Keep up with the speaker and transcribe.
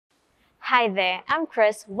Hi there, I'm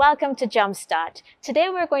Chris. Welcome to Jumpstart. Today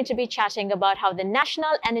we're going to be chatting about how the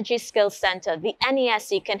National Energy Skills Center, the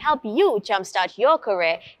NESC, can help you jumpstart your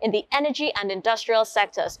career in the energy and industrial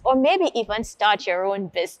sectors, or maybe even start your own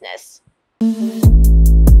business.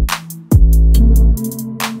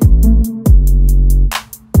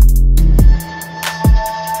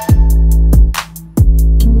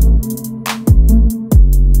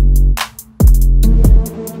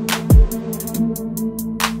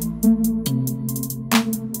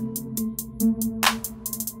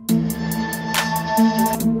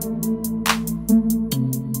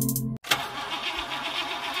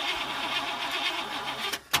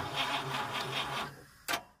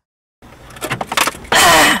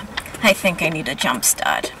 I think I need a jump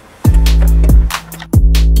start.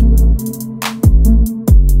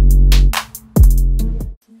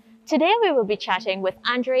 Today we will be chatting with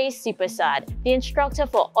Andre Supersad, the instructor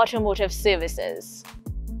for Automotive Services.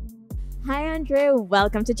 Hi Andre,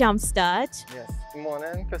 welcome to Jumpstart. Yes. Good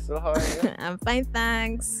morning, Crystal. How are you? I'm fine,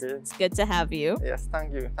 thanks. Good. It's good to have you. Yes,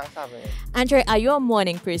 thank you. Thanks for having me. Andre, are you a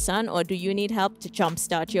morning person or do you need help to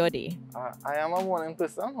jumpstart your day? I am a morning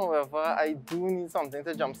person, however, I do need something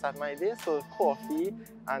to jumpstart my day, so coffee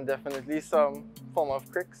and definitely some form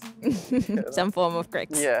of cricks. Some form of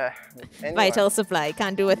cricks. Yeah. Anyway. Vital supply,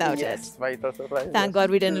 can't do without it. Yes, vital supply. Thank God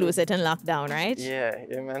we didn't lose it in lockdown, right? Yeah,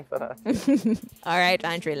 amen for that. All right,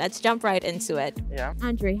 Andre, let's jump right into it. Yeah.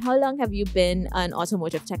 Andre, how long have you been an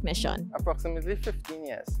automotive technician? Approximately 15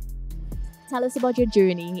 years. Tell us about your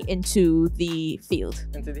journey into the field.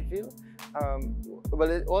 Into the field? Well,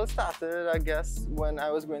 it all started, I guess, when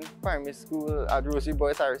I was going to primary school at Rosary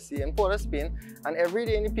Boys RC in Port of Spain. And every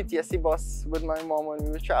day in the PTSD bus with my mom when we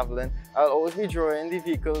were traveling, I'll always be drawing the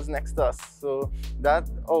vehicles next to us. So that,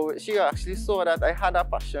 she actually saw that I had a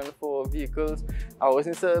passion for vehicles. I always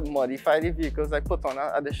used to modify the vehicles, like put on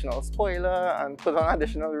an additional spoiler and put on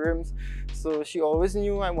additional rims. So she always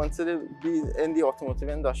knew I wanted to be in the automotive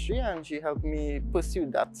industry, and she helped me pursue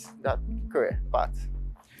that career path.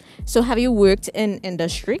 So have you worked in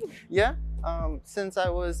industry? Yeah, since I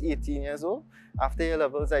was 18 years old. After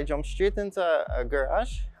A-levels, I jumped straight into a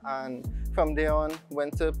garage, and from there on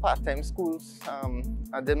went to part-time schools.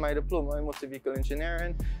 I did my diploma in motor vehicle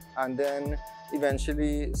engineering, and then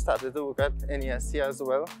eventually started to work at NESC as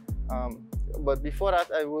well. But before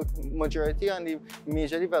that, I worked majority on the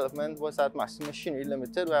major development was at Machinery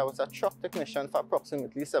Limited, where I was a truck technician for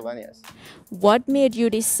approximately 7 years. What made you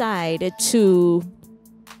decide to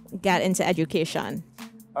get into education?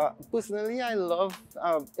 Personally, I love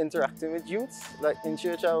interacting with youths. Like in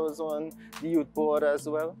church, I was on the youth board as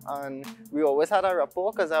well, and we always had a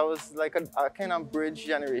rapport because I was like a kind of bridge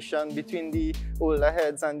generation between the older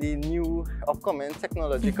heads and the new upcoming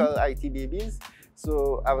technological IT babies.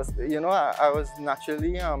 So I was, I was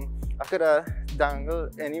naturally, I could dangle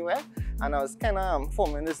anywhere, and I was kind of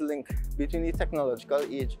forming this link between the technological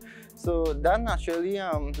age. So that naturally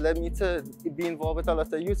led me to be involved with a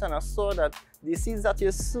lot of youth, and I saw that the seeds that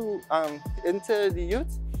you sow into the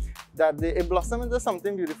youth, that it blossom into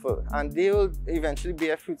something beautiful, and they will eventually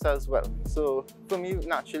bear fruits as well. So for me,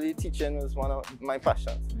 naturally, teaching was one of my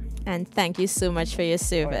passions. And thank you so much for your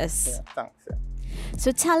service. Yeah, thanks. Yeah.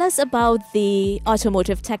 So tell us about the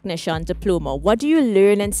Automotive Technician Diploma. What do you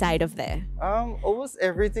learn inside of there? Almost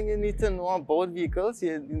everything you need to know about vehicles.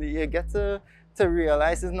 You get to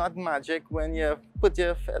realize it's not magic when you put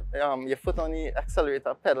your foot on the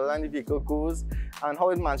accelerator pedal and the vehicle goes, and how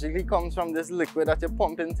it magically comes from this liquid that you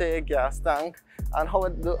pump into your gas tank, and how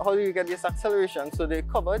do you get this acceleration. So they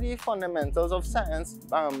cover the fundamentals of science,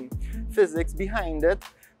 physics behind it.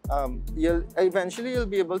 Eventually you'll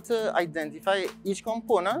be able to identify each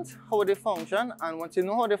component, how they function, and once you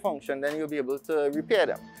know how they function, then you'll be able to repair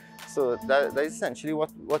them. So that is essentially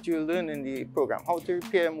what you learn in the program, how to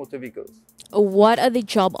repair motor vehicles. What are the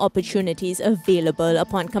job opportunities available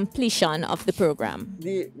upon completion of the program?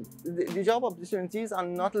 The job opportunities are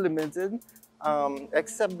not limited,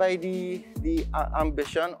 except by the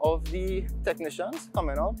ambition of the technicians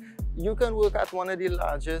coming out. You can work at one of the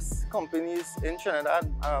largest companies in Trinidad,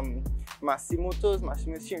 Massey Motors,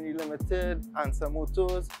 Machinery Limited, Answer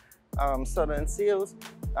Motors, Southern Sales.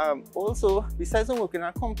 Also, besides working in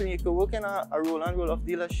a company, you could work in a roll and roll of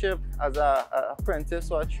dealership as an apprentice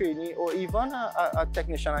or a trainee, or even a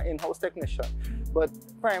technician, an in-house technician. But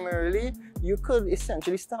primarily, you could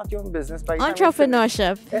essentially start your own business by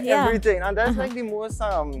entrepreneurship. Everything, and that's like the most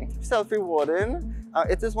self-rewarding.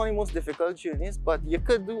 It is one of the most difficult journeys, but you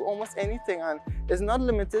could do almost anything, and it's not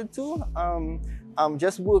limited to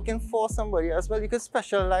just working for somebody as well. You could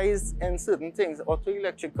specialize in certain things: auto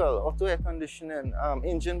electrical, auto air conditioning,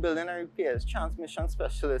 engine building and repairs, transmission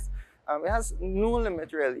specialist. It has no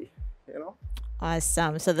limit really, you know.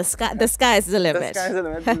 Awesome. So the sky is the limit. The sky is the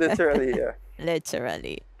limit, literally, yeah.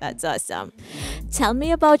 Literally. That's awesome. Tell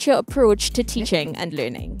me about your approach to teaching and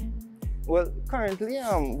learning. Well, currently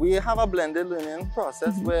we have a blended learning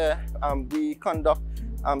process where we conduct,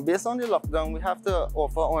 based on the lockdown, we have to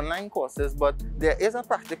offer online courses, but there is a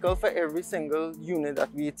practical for every single unit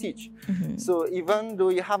that we teach. So even though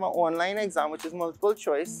you have an online exam, which is multiple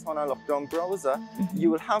choice on a lockdown browser,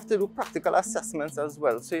 you will have to do practical assessments as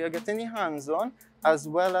well. So you're getting the hands-on as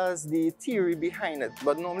well as the theory behind it.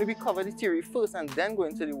 But normally we cover the theory first and then go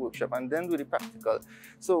into the workshop and then do the practical.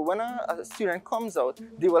 So when a student comes out,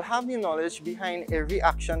 they will have the knowledge behind every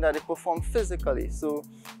action that they perform physically. So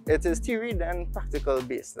it is theory then practical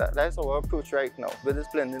based. That's our approach right now with this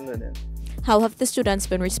blended learning. How have the students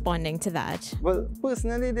been responding to that? Well,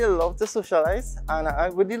 personally, they love to socialize,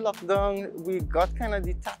 and with the lockdown, we got kind of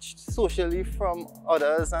detached socially from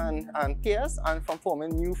others and peers, and from forming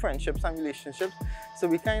new friendships and relationships. So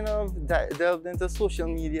we kind of delved into social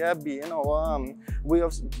media being our way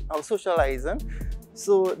of socializing.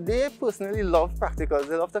 So they personally love practicals.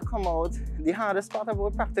 They love to come out. The hardest part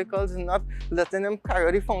about practicals is not letting them carry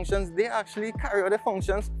out the functions. They actually carry out the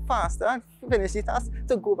functions faster and finish the task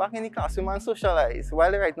to go back in the classroom and socialize while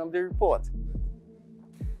they're writing up the report.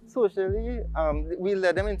 Socially, we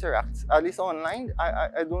let them interact, at least online.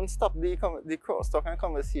 I don't stop the crosstalk and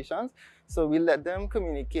conversations. So we let them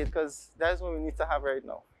communicate because that's what we need to have right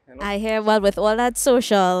now. You know? I hear, well, with all that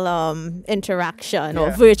social interaction or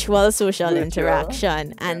virtual social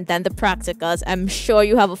interaction and then the practicals, I'm sure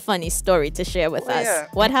you have a funny story to share with us. Yeah.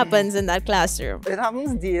 What happens in that classroom? It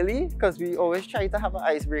happens daily because we always try to have an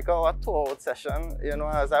icebreaker or a two-hour session, you know,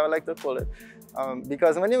 as I would like to call it.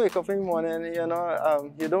 Because when you wake up in the morning, you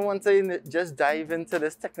know, you don't want to just dive into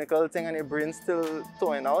this technical thing and your brain's still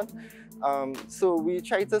throwing out. So we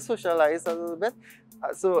try to socialize a little bit.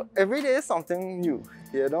 So every day is something new,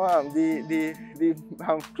 you know.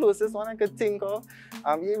 The closest one I could think of,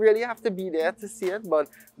 you really have to be there to see it, but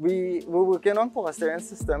we were working on fostering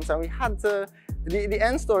systems and we had to, the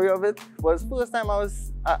end story of it was first time I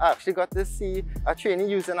actually got to see a trainee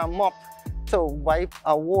using a mop to wipe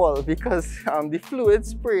a wall because the fluid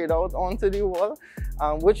sprayed out onto the wall,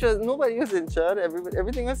 which was, nobody was injured,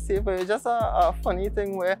 everything was safe, but it was just a funny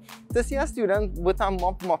thing where to see a student with a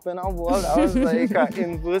mop mopping a wall, that was like an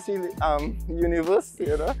inverse universe,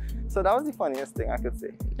 you know. So that was the funniest thing I could say,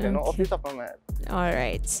 you know, off the top of my head. All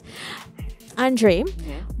right. Andre,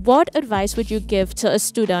 what advice would you give to a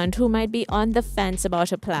student who might be on the fence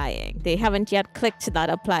about applying? They haven't yet clicked that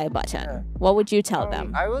apply button. Yeah. What would you tell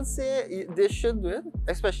them? I would say they should do it,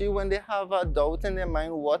 especially when they have a doubt in their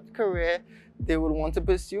mind what career they would want to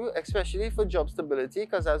pursue, especially for job stability,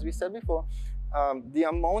 because as we said before, the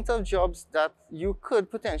amount of jobs that you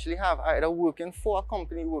could potentially have, either working for a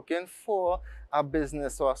company, working for a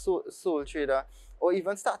business or a sole trader, or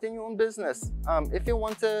even starting your own business. If you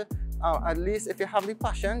want to, at least if you have the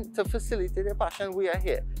passion to facilitate your passion, we are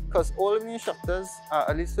here. Because all of the instructors,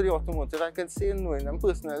 at least for the automotive, I can say, knowing them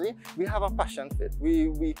personally, we have a passion fit.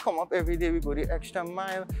 We come up every day, we go the extra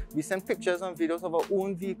mile, we send pictures and videos of our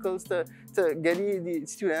own vehicles to get the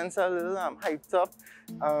students a little hyped up.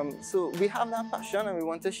 So we have that passion and we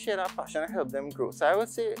want to share that passion and help them grow. So I would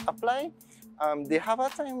say apply. They have a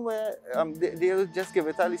time where they'll just give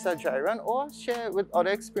it at least a dry run or share with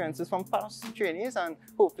other experiences from past trainees, and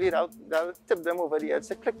hopefully that'll tip them over the edge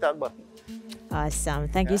to click that button. Awesome.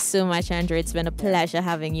 Thank you so much, Andrew. It's been a pleasure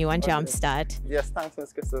having you on Jumpstart. Yes, thanks,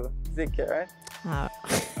 Ms. Crystal. Take care, right?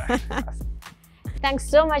 Thanks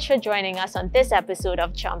so much for joining us on this episode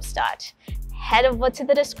of Jumpstart. Head over to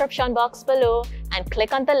the description box below and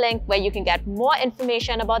click on the link where you can get more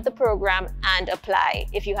information about the program and apply.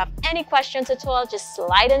 If you have any questions at all, just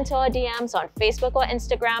slide into our DMs on Facebook or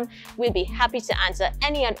Instagram. We'll be happy to answer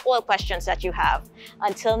any and all questions that you have.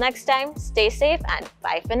 Until next time, stay safe and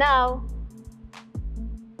bye for now.